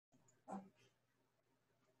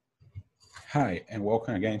Hi, and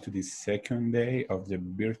welcome again to the second day of the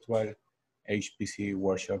virtual HPC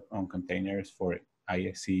workshop on containers for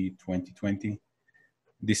ISE 2020.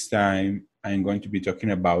 This time, I'm going to be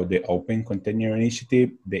talking about the Open Container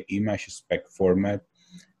Initiative, the image spec format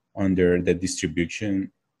under the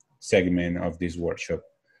distribution segment of this workshop.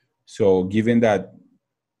 So given that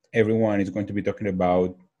everyone is going to be talking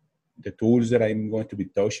about the tools that I'm going to be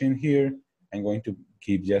touching here, I'm going to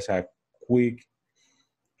give just a quick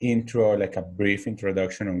intro, like a brief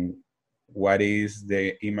introduction on what is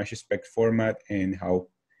the image spec format and how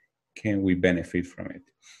can we benefit from it.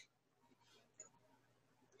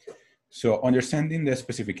 So understanding the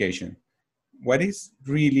specification. What is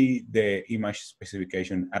really the image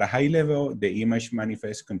specification? At a high level, the image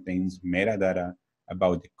manifest contains metadata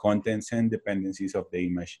about the contents and dependencies of the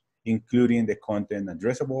image, including the content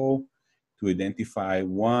addressable, to identify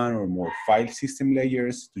one or more file system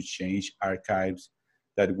layers, to change archives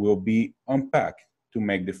that will be unpacked to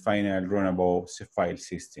make the final runnable file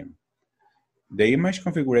system. The image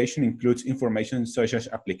configuration includes information such as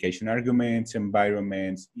application arguments,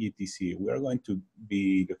 environments, etc. We are going to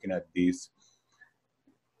be looking at this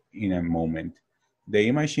in a moment. The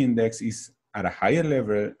image index is at a higher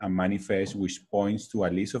level a manifest which points to a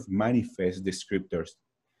list of manifest descriptors.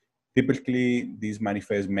 Typically, these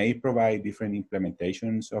manifests may provide different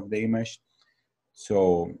implementations of the image.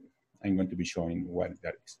 So I'm going to be showing what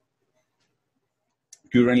that is.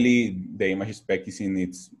 Currently, the image spec is in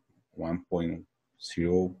its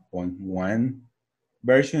 1.0.1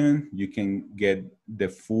 version. You can get the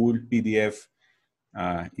full PDF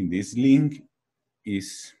in this link.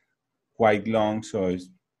 It's quite long, so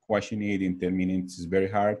watching it in 10 minutes is very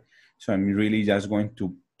hard. So I'm really just going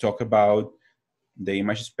to talk about the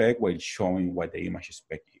image spec while showing what the image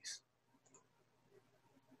spec is.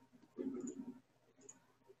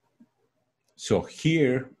 So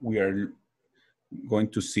here we are going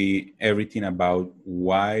to see everything about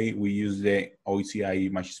why we use the OCI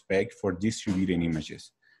image spec for distributing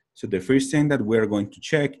images. So the first thing that we're going to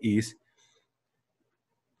check is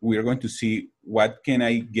we are going to see what can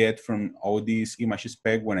I get from all these image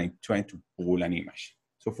spec when I try to pull an image.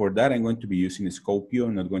 So for that, I'm going to be using Scopio.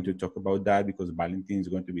 I'm not going to talk about that because Valentin is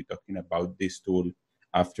going to be talking about this tool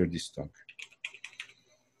after this talk.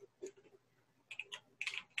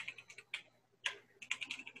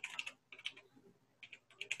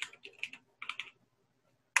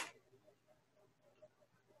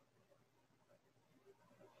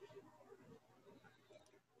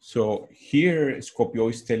 So here, Scopio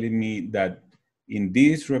is telling me that in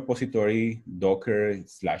this repository,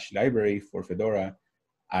 Docker/library for Fedora,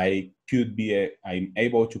 I'm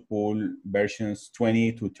able to pull versions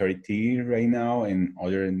 20 to 30 right now and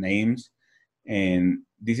other names. And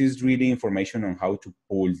this is really information on how to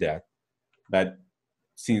pull that. But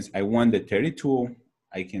since I want the 32,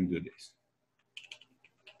 I can do this.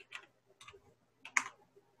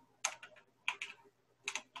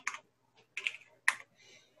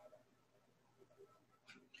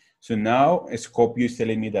 So now Scopio is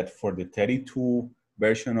telling me that for the 32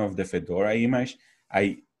 version of the Fedora image,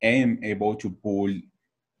 I am able to pull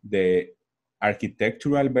the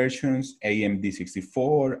architectural versions,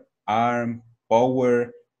 AMD64, ARM,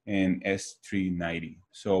 Power, and S390.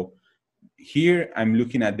 So here I'm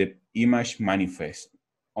looking at the image manifest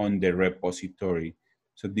on the repository.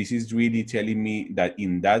 So this is really telling me that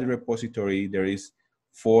in that repository, there is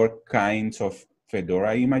 4 kinds of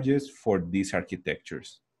Fedora images for these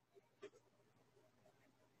architectures.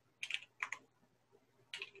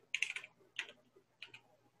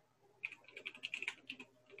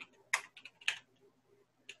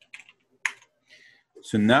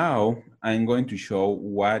 So now I'm going to show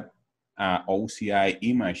what OCI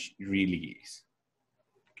image really is.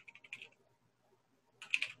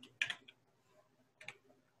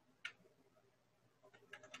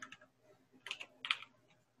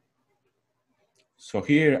 So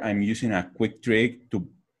here I'm using a quick trick to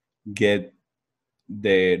get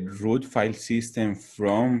the root file system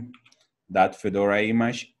from that Fedora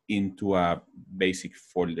image into a basic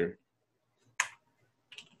folder.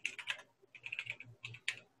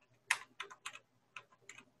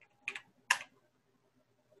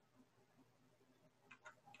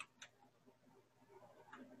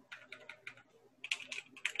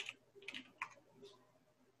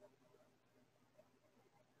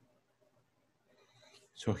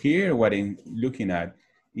 So here what I'm looking at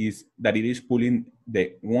is that it is pulling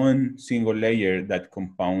the one single layer that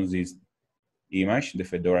compounds this image, the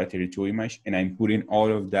Fedora 32 image, and I'm putting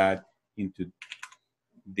all of that into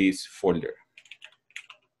this folder.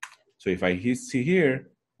 So if I see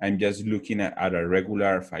here, I'm just looking at a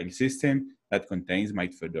regular file system that contains my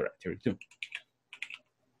Fedora 32.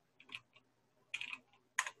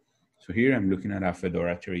 So here I'm looking at a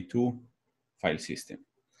Fedora 32 file system.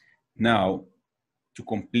 Now, to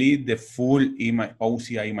complete the full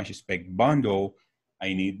OCI image spec bundle,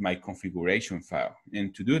 I need my configuration file.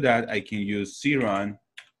 And to do that, I can use crun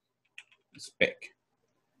spec.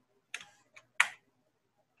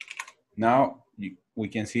 Now, we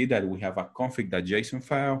can see that we have a config.json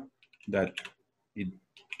file that it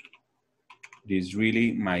is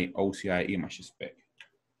really my OCI image spec.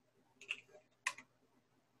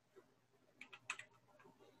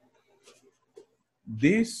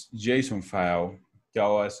 This JSON file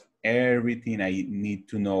tells us everything I need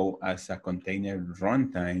to know as a container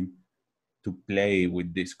runtime to play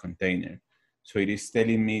with this container. So it is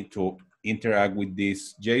telling me to interact with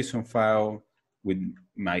this JSON file with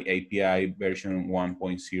my API version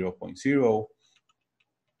 1.0.0.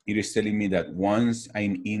 It is telling me that once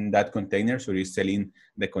I'm in that container, so it is telling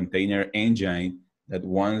the container engine that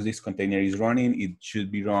once this container is running, it should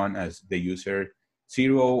be run as the user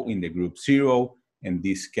 0 in the group 0, and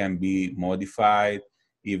this can be modified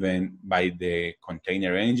even by the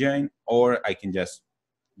container engine, or I can just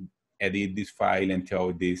edit this file and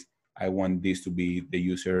tell this, I want this to be the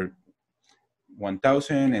user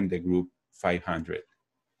 1000 and the group 500.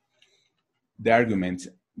 The arguments,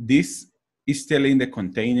 this is telling the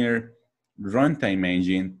container runtime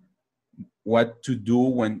engine what to do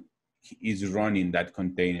when is running that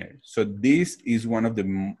container. So this is one of the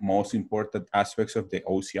most important aspects of the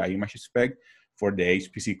OCI image spec for the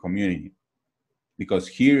HPC community, because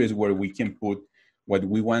here is where we can put what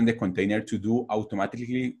we want the container to do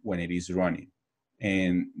automatically when it is running.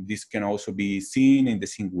 And this can also be seen in the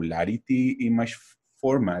Singularity image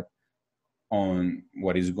format on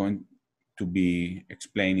what is going to be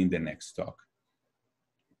explained in the next talk.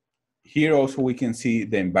 Here also we can see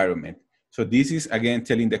the environment. So this is again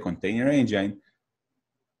telling the container engine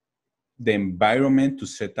the environment to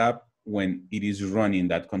set up when it is running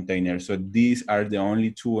that container. So these are the only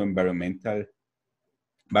two environmental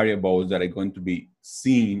variables that are going to be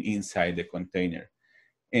seen inside the container.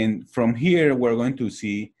 And from here, we're going to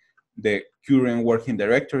see the current working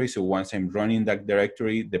directory. So once I'm running that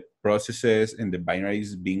directory, the processes and the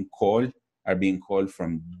binaries are being called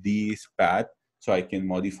from this path. So I can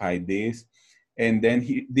modify this. And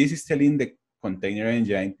then this is telling the container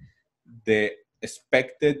engine the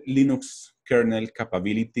expected Linux kernel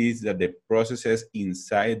capabilities that the processes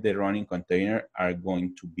inside the running container are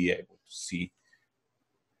going to be able to see.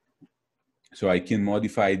 So I can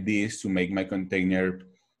modify this to make my container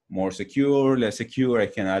more secure, less secure. I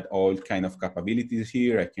can add all kind of capabilities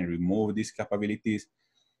here. I can remove these capabilities.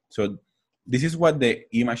 So this is what the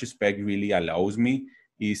image spec really allows me,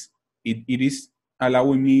 is it is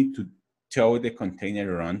allowing me to tell the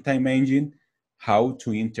container runtime engine how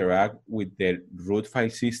to interact with the root file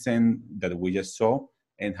system that we just saw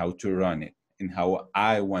and how to run it and how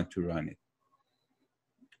I want to run it.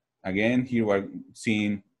 Again, here we're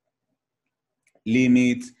seeing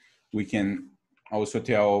limits. We can also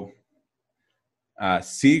tell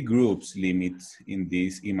C groups limits in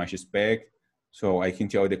this image spec. So I can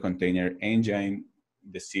tell the container engine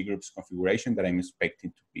the C groups configuration that I'm expecting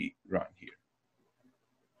to be run here.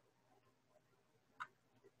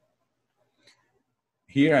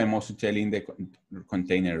 Here I'm also telling the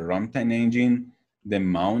container runtime engine the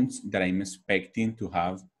mounts that I'm expecting to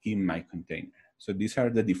have in my container. So these are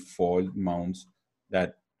the default mounts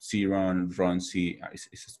that crun runc is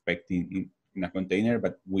expecting in a container,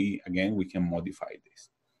 but we can modify this.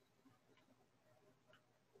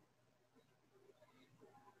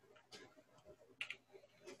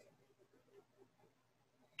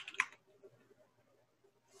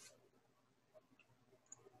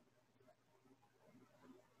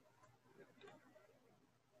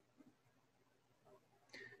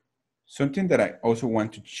 Something that I also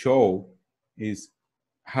want to show is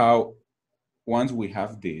how once we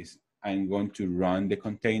have this, I'm going to run the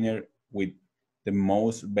container with the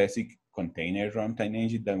most basic container runtime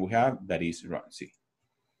engine that we have, that is runc,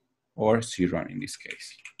 or crun in this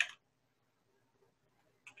case.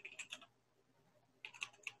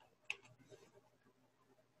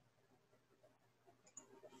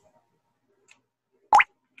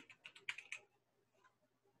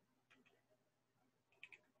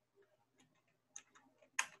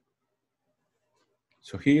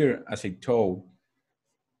 So here, as I told,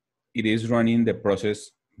 it is running the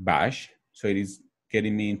process bash. So it is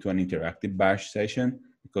getting me into an interactive bash session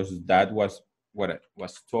because that was what I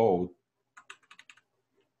was told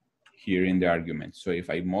here in the argument. So if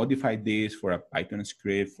I modify this for a Python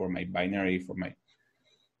script, for my binary, for my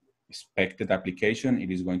expected application,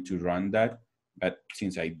 it is going to run that. But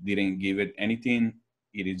since I didn't give it anything,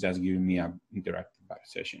 it is just giving me an interactive bash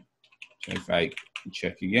session. So if I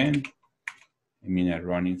check again, I'm in a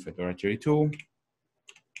running Fedora 32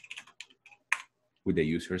 with the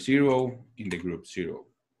user 0 in the group 0.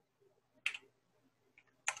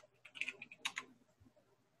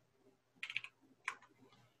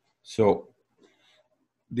 So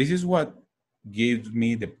this is what gives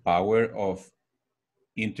me the power of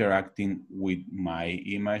interacting with my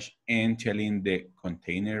image and telling the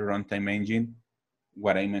container runtime engine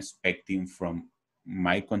what I'm expecting from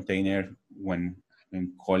my container when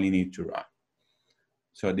I'm calling it to run.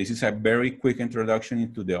 So this is a very quick introduction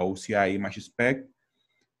into the OCI image spec.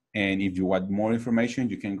 And if you want more information,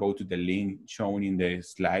 you can go to the link shown in the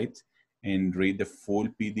slides and read the full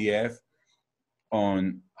PDF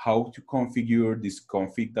on how to configure this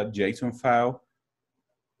config.json file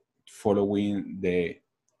following the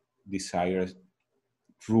desired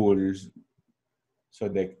rules, so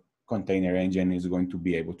the container engine is going to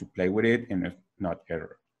be able to play with it and not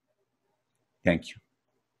error. Thank you.